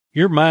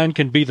Your mind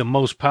can be the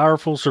most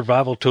powerful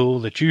survival tool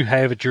that you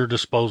have at your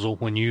disposal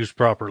when used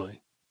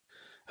properly.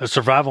 A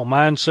survival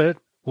mindset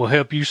will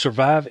help you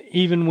survive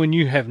even when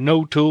you have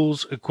no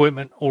tools,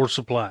 equipment, or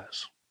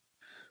supplies.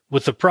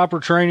 With the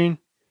proper training,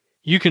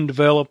 you can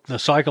develop the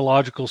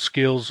psychological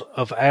skills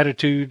of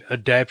attitude,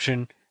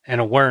 adaptation, and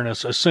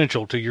awareness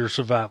essential to your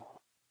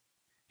survival.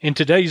 In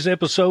today's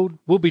episode,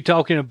 we'll be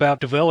talking about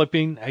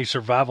developing a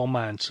survival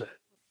mindset.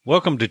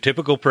 Welcome to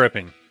Typical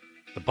Prepping,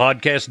 the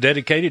podcast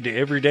dedicated to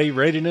everyday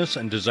readiness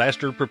and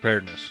disaster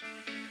preparedness.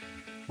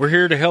 We're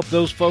here to help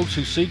those folks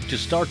who seek to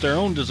start their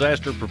own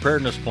disaster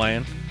preparedness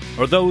plan,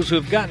 or those who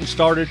have gotten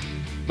started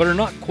but are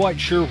not quite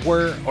sure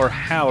where or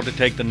how to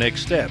take the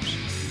next steps.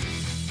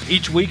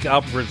 Each week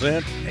I'll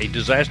present a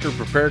disaster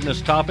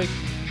preparedness topic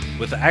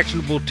with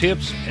actionable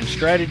tips and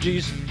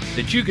strategies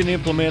that you can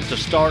implement to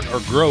start or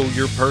grow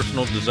your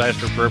personal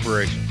disaster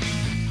preparation.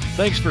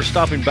 Thanks for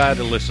stopping by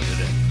to listen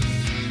today.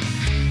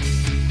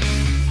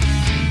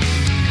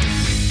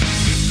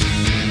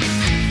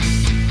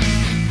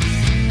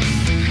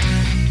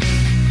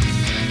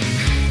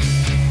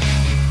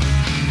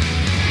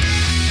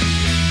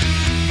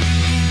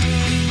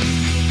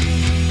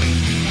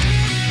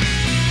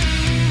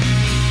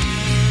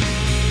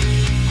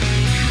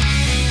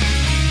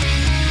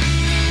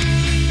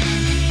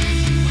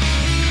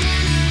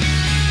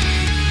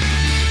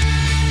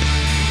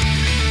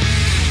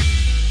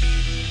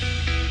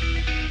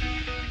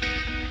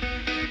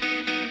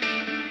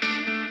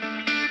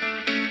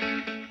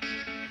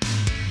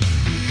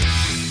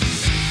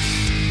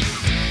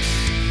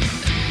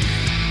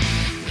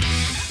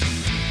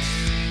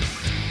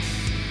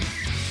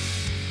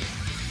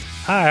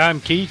 Hi,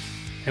 I'm Keith,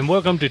 and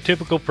welcome to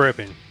Typical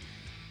Prepping.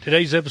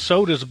 Today's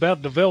episode is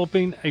about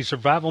developing a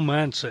survival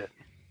mindset.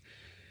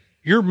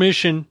 Your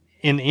mission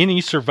in any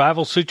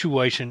survival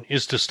situation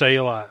is to stay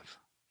alive.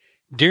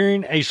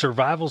 During a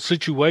survival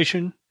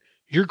situation,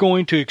 you're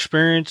going to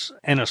experience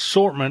an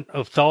assortment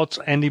of thoughts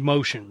and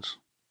emotions.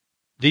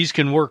 These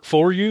can work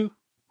for you,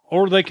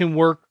 or they can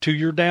work to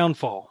your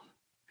downfall.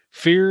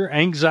 Fear,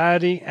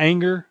 anxiety,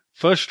 anger,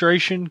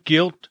 frustration,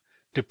 guilt,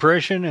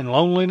 depression, and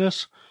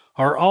loneliness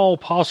are all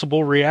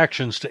possible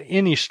reactions to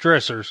any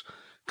stressors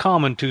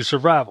common to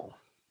survival.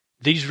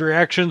 These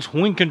reactions,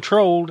 when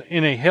controlled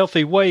in a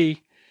healthy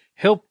way,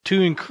 help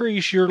to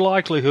increase your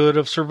likelihood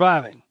of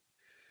surviving.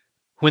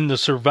 When the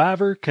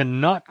survivor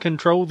cannot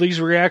control these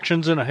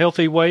reactions in a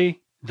healthy way,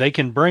 they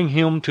can bring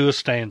him to a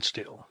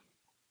standstill.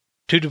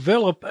 To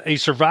develop a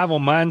survival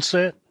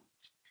mindset,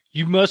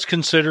 you must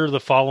consider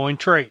the following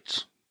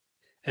traits.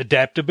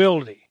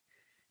 Adaptability.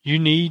 You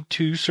need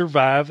to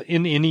survive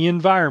in any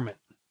environment.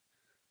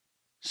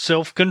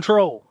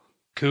 Self-control.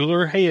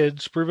 Cooler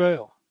heads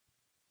prevail.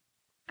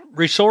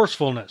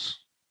 Resourcefulness.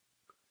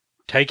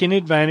 Taking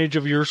advantage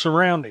of your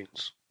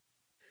surroundings.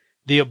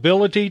 The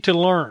ability to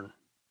learn.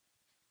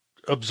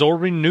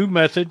 Absorbing new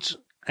methods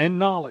and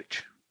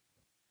knowledge.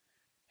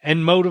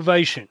 And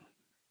motivation.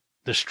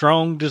 The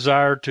strong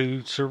desire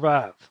to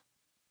survive.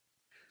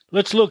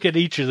 Let's look at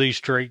each of these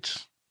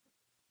traits.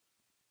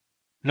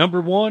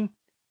 Number 1,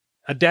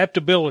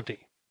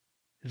 adaptability.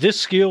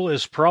 This skill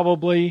is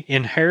probably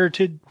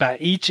inherited by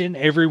each and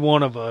every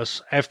one of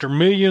us after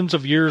millions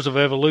of years of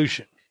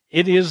evolution.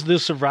 It is the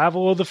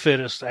survival of the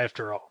fittest,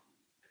 after all.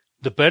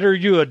 The better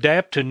you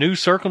adapt to new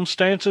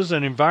circumstances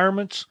and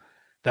environments,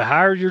 the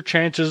higher your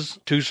chances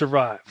to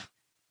survive.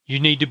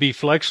 You need to be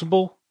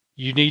flexible.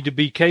 You need to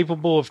be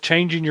capable of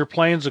changing your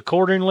plans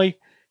accordingly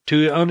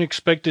to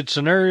unexpected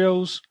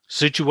scenarios.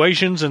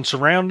 Situations and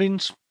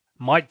surroundings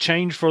might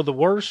change for the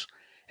worse,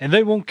 and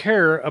they won't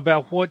care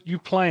about what you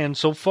planned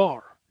so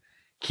far.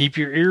 Keep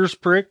your ears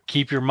pricked,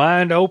 keep your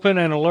mind open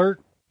and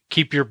alert,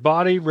 keep your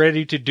body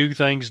ready to do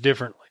things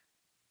differently.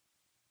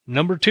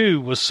 Number 2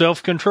 was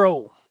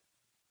self-control.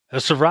 A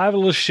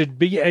survivalist should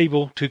be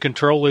able to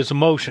control his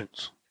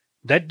emotions.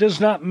 That does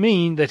not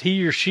mean that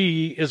he or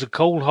she is a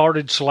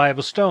cold-hearted slab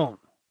of stone.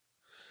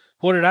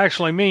 What it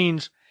actually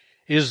means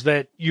is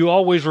that you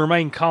always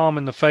remain calm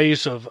in the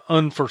face of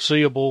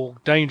unforeseeable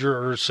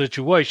danger or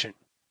situation.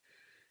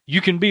 You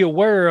can be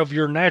aware of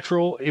your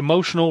natural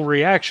emotional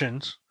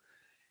reactions.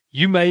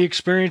 You may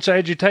experience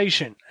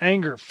agitation,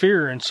 anger,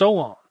 fear, and so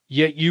on,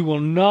 yet you will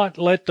not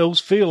let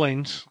those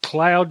feelings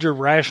cloud your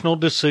rational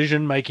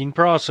decision-making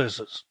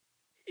processes.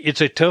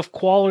 It's a tough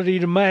quality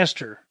to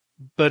master,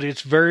 but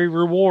it's very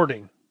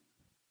rewarding.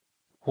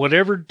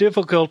 Whatever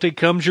difficulty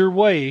comes your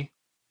way,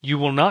 you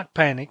will not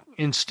panic.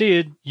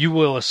 Instead, you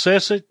will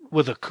assess it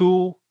with a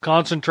cool,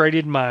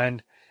 concentrated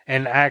mind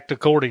and act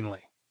accordingly.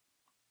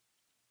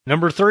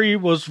 Number 3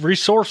 was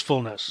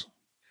resourcefulness.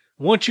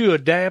 Once you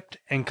adapt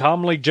and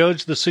calmly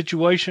judge the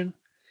situation,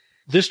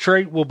 this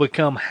trait will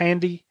become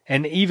handy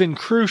and even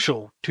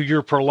crucial to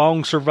your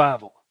prolonged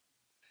survival.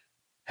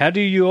 How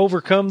do you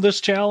overcome this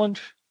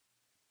challenge?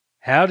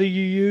 How do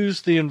you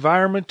use the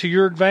environment to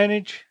your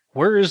advantage?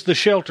 Where is the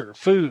shelter,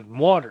 food, and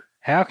water?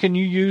 How can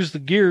you use the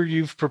gear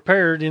you've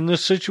prepared in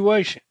this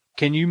situation?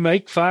 Can you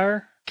make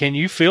fire? Can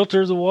you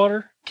filter the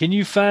water? Can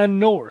you find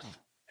north?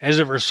 As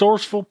a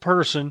resourceful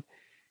person,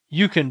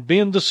 you can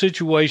bend the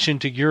situation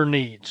to your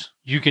needs.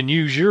 You can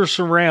use your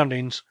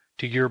surroundings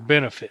to your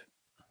benefit.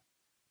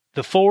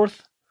 The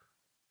fourth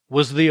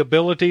was the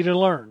ability to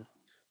learn.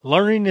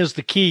 Learning is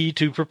the key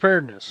to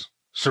preparedness.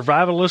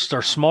 Survivalists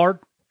are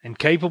smart and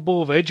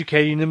capable of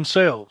educating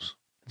themselves.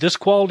 This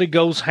quality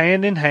goes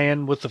hand in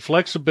hand with the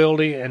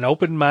flexibility and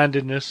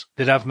open-mindedness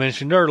that I've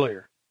mentioned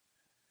earlier.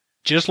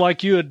 Just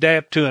like you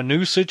adapt to a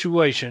new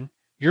situation,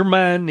 your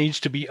mind needs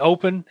to be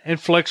open and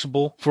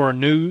flexible for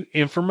new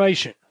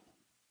information.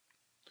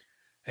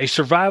 A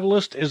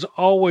survivalist is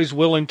always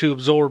willing to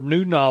absorb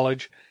new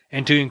knowledge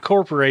and to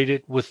incorporate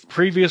it with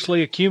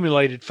previously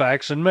accumulated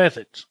facts and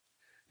methods.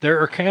 There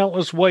are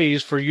countless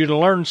ways for you to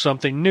learn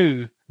something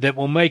new that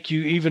will make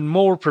you even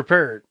more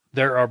prepared.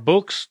 There are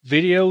books,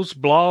 videos,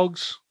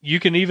 blogs. You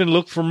can even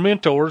look for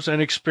mentors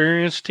and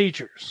experienced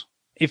teachers.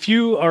 If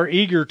you are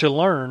eager to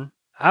learn,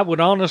 I would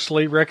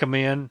honestly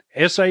recommend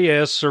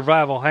SAS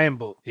Survival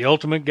Handbook, The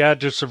Ultimate Guide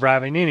to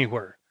Surviving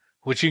Anywhere,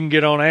 which you can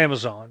get on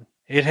Amazon.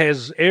 It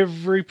has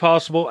every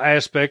possible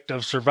aspect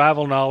of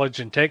survival knowledge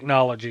and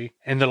technology,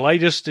 and the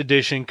latest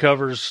edition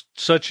covers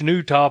such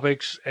new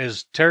topics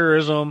as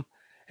terrorism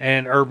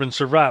and urban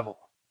survival.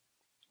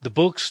 The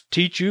books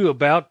teach you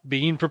about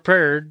being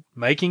prepared,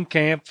 making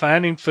camp,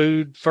 finding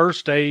food,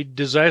 first aid,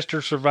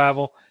 disaster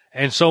survival,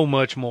 and so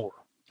much more.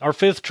 Our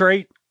fifth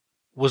trait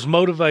was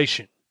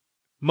motivation.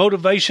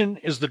 Motivation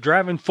is the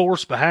driving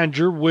force behind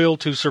your will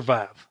to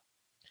survive.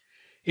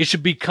 It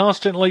should be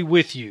constantly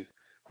with you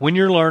when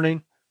you're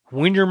learning,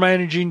 when you're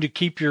managing to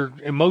keep your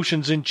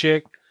emotions in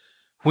check,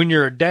 when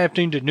you're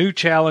adapting to new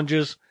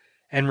challenges,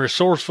 and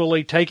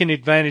resourcefully taking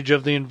advantage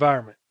of the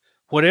environment.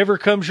 Whatever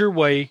comes your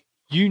way,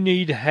 you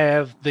need to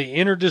have the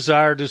inner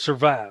desire to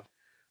survive,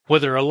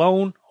 whether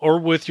alone or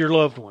with your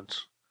loved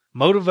ones.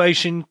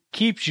 Motivation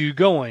keeps you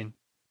going,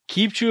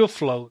 keeps you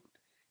afloat.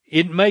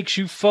 It makes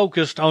you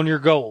focused on your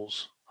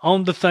goals,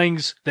 on the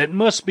things that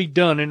must be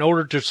done in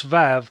order to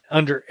survive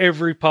under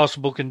every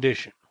possible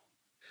condition.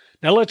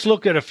 Now let's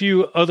look at a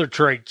few other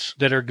traits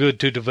that are good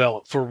to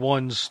develop for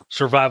one's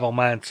survival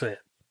mindset.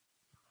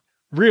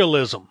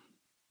 Realism.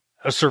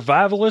 A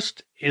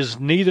survivalist is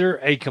neither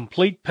a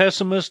complete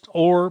pessimist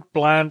or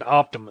blind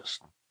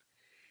optimist.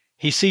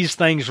 He sees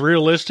things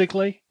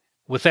realistically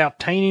without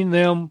tainting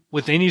them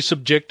with any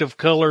subjective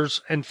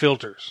colors and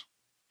filters.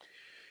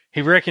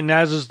 He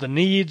recognizes the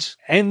needs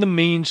and the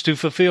means to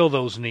fulfill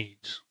those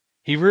needs.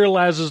 He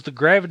realizes the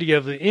gravity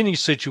of any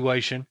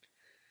situation,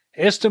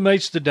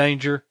 estimates the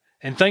danger,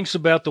 and thinks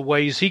about the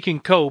ways he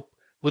can cope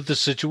with the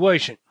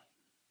situation.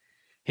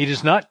 He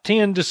does not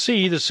tend to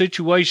see the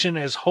situation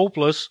as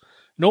hopeless,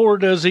 nor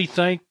does he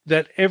think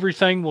that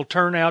everything will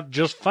turn out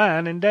just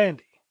fine and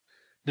dandy.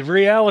 The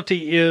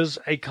reality is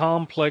a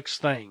complex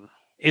thing.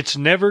 It's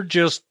never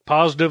just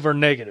positive or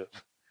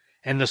negative,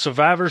 and the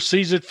survivor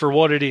sees it for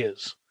what it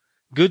is.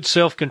 Good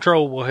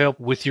self-control will help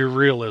with your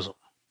realism.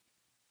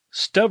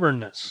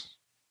 Stubbornness.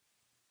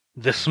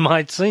 This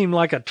might seem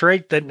like a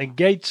trait that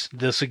negates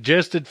the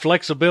suggested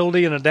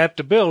flexibility and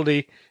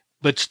adaptability,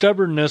 but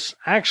stubbornness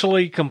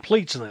actually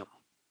completes them.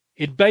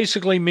 It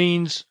basically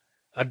means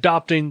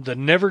adopting the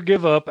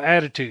never-give-up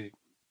attitude.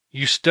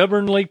 You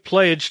stubbornly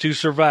pledge to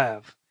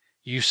survive.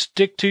 You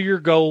stick to your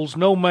goals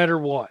no matter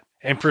what,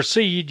 and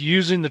proceed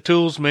using the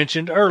tools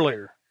mentioned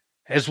earlier,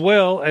 as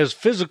well as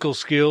physical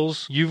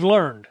skills you've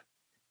learned.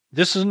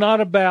 This is not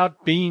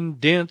about being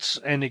dense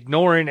and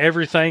ignoring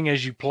everything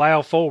as you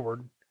plow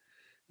forward.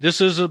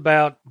 This is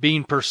about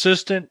being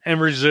persistent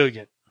and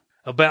resilient,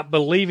 about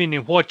believing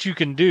in what you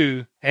can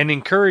do and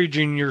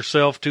encouraging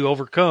yourself to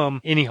overcome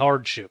any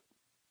hardship.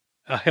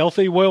 A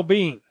healthy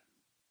well-being.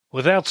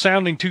 Without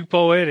sounding too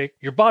poetic,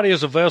 your body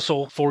is a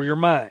vessel for your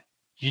mind.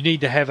 You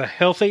need to have a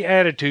healthy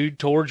attitude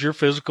towards your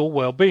physical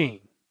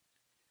well-being.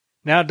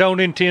 Now, I don't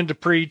intend to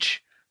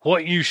preach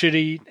what you should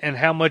eat and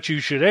how much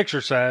you should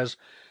exercise,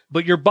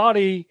 but your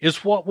body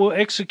is what will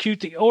execute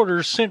the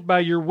orders sent by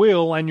your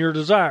will and your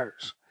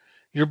desires.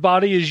 Your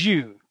body is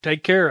you.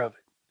 Take care of it.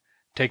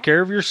 Take care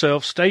of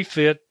yourself, stay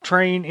fit,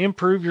 train,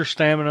 improve your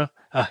stamina.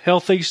 A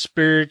healthy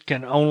spirit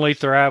can only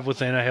thrive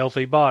within a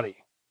healthy body.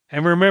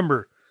 And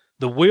remember,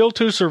 the will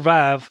to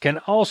survive can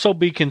also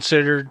be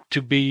considered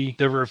to be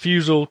the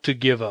refusal to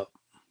give up.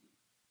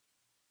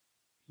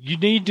 You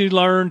need to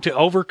learn to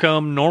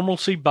overcome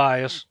normalcy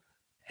bias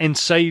and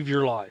save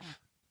your life.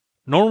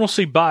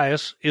 Normalcy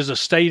bias is a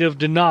state of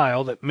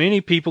denial that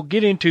many people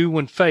get into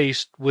when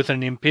faced with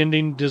an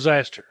impending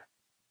disaster.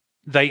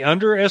 They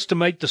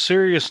underestimate the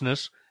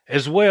seriousness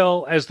as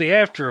well as the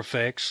after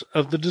effects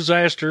of the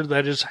disaster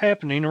that is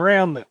happening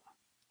around them.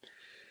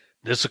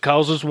 This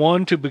causes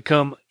one to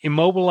become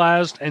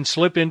immobilized and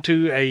slip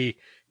into a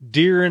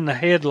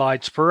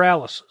deer-in-the-headlights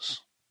paralysis.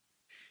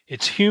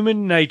 It's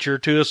human nature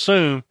to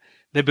assume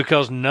that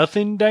because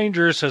nothing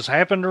dangerous has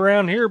happened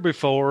around here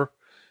before,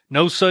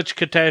 no such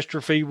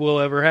catastrophe will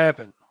ever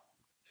happen.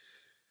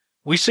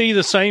 We see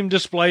the same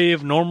display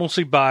of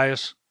normalcy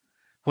bias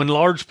when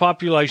large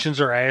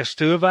populations are asked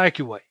to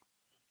evacuate.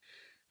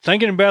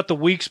 Thinking about the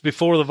weeks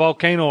before the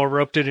volcano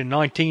erupted in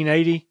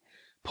 1980,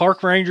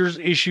 park rangers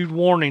issued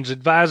warnings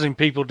advising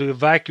people to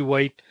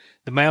evacuate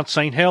the Mount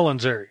St.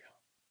 Helens area.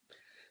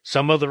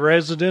 Some of the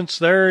residents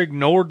there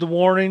ignored the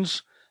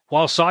warnings,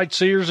 while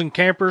sightseers and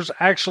campers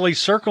actually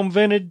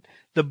circumvented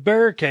the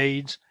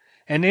barricades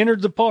and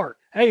entered the park.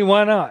 Hey,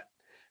 why not?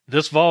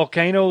 This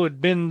volcano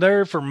had been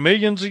there for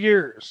millions of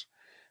years.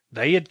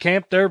 They had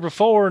camped there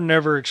before and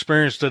never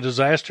experienced a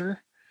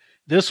disaster.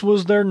 This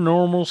was their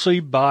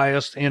normalcy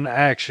bias in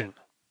action.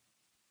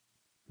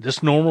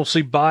 This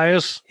normalcy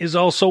bias is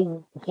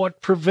also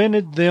what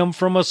prevented them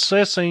from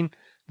assessing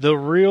the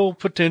real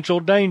potential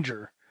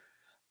danger.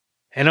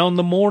 And on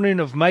the morning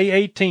of May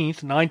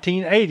 18th,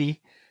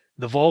 1980,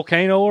 the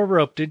volcano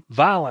erupted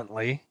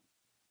violently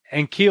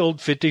and killed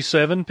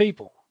 57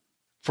 people.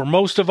 For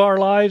most of our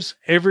lives,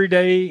 every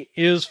day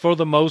is for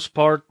the most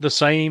part the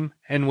same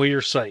and we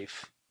are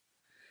safe.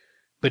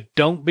 But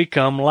don't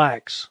become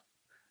lax.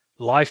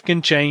 Life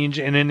can change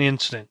in an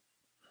instant.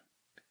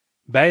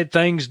 Bad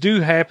things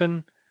do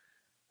happen,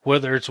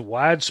 whether it's a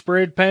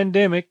widespread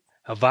pandemic,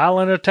 a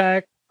violent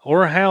attack,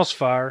 or a house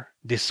fire.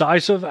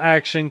 Decisive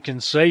action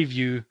can save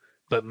you,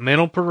 but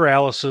mental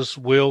paralysis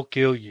will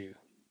kill you.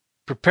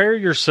 Prepare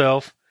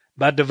yourself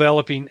by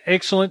developing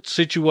excellent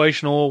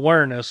situational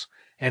awareness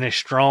and a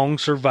strong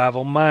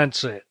survival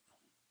mindset.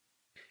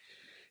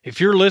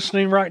 If you're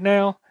listening right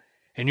now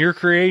and you're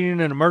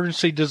creating an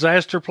emergency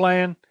disaster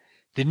plan,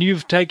 then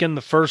you've taken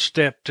the first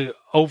step to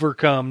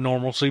overcome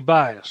normalcy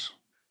bias.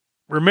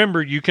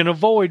 Remember, you can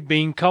avoid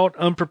being caught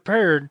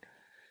unprepared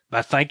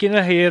by thinking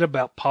ahead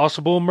about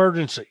possible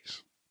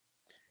emergencies.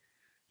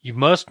 You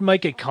must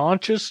make a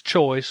conscious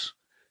choice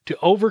to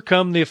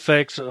overcome the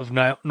effects of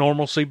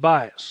normalcy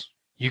bias.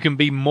 You can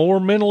be more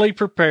mentally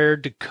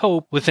prepared to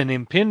cope with an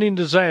impending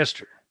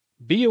disaster.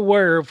 Be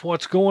aware of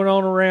what's going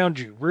on around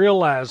you.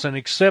 Realize and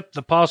accept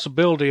the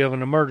possibility of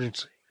an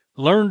emergency.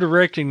 Learn to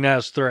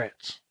recognize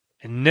threats.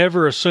 And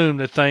never assume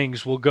that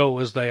things will go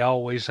as they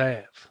always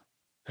have.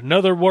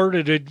 Another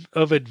word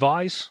of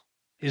advice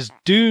is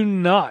do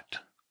not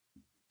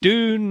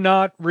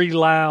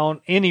rely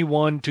on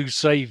anyone to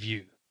save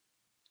you.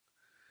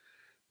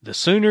 The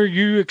sooner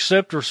you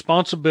accept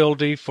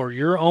responsibility for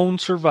your own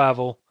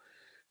survival,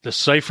 the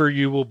safer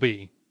you will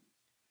be.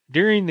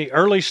 During the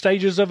early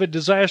stages of a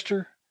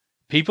disaster,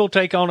 people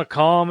take on a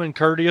calm and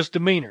courteous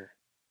demeanor.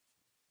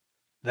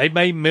 They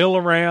may mill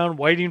around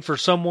waiting for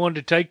someone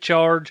to take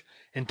charge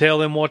and tell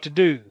them what to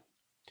do.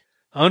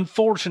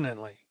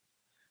 Unfortunately,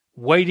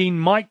 waiting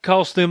might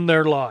cost them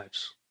their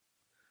lives.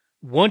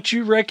 Once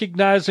you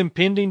recognize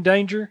impending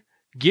danger,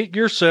 get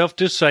yourself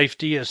to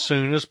safety as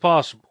soon as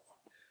possible.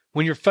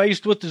 When you're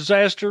faced with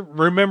disaster,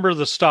 remember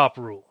the STOP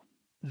rule.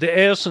 The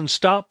S in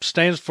STOP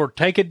stands for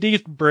take a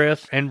deep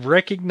breath and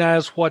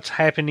recognize what's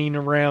happening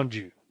around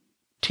you.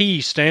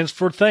 T stands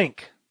for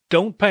think.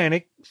 Don't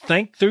panic.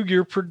 Think through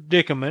your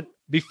predicament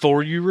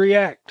before you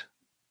react.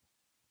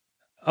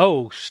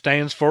 O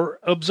stands for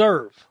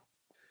observe.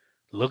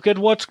 Look at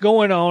what's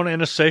going on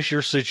and assess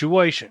your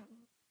situation.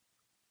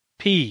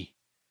 P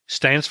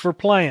stands for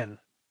plan.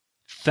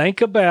 Think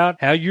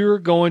about how you're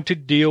going to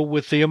deal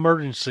with the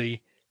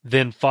emergency,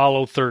 then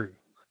follow through.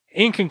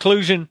 In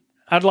conclusion,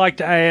 I'd like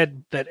to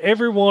add that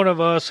every one of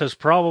us has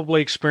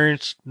probably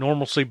experienced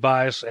normalcy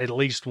bias at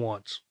least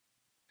once.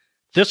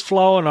 This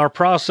flaw in our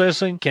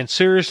processing can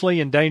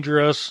seriously endanger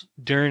us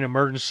during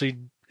emergency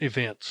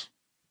events.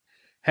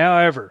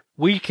 However,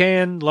 we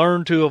can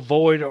learn to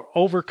avoid or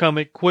overcome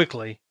it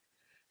quickly.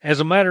 As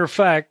a matter of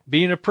fact,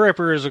 being a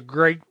prepper is a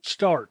great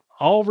start.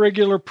 All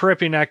regular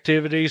prepping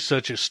activities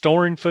such as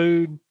storing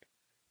food,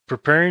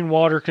 preparing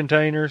water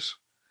containers,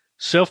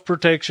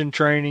 self-protection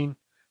training,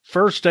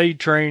 first aid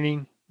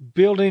training,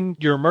 building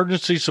your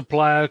emergency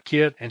supply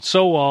kit, and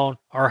so on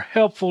are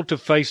helpful to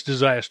face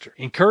disaster,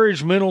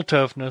 encourage mental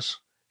toughness,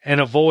 and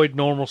avoid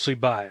normalcy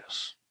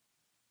bias.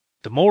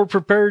 The more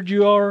prepared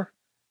you are,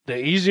 the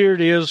easier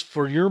it is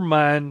for your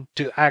mind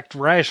to act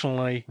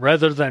rationally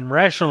rather than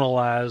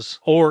rationalize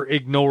or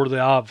ignore the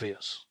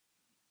obvious.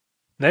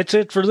 That's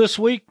it for this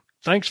week.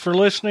 Thanks for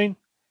listening.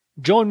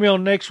 Join me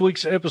on next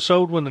week's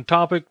episode when the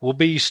topic will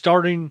be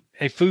starting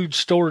a food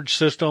storage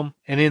system.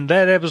 And in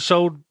that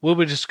episode, we'll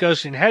be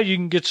discussing how you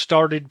can get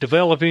started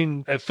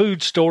developing a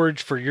food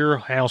storage for your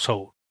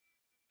household.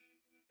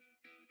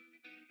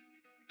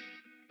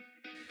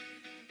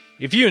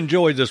 If you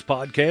enjoyed this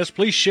podcast,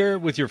 please share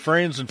it with your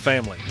friends and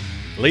family.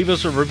 Leave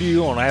us a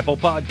review on Apple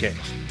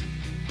Podcasts.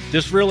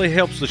 This really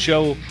helps the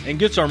show and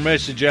gets our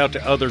message out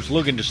to others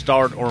looking to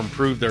start or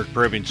improve their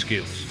prepping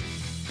skills.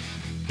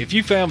 If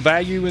you found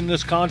value in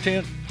this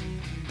content,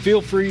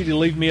 feel free to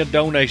leave me a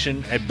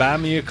donation at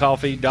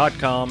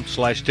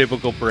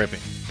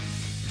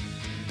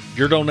buymeacoffee.com/typicalprepping.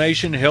 Your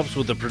donation helps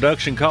with the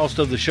production cost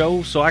of the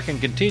show so I can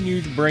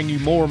continue to bring you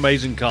more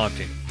amazing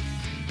content.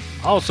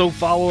 Also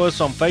follow us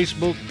on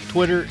Facebook,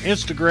 Twitter,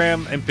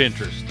 Instagram, and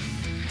Pinterest.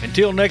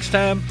 Until next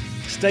time,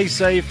 stay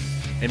safe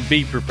and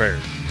be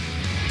prepared.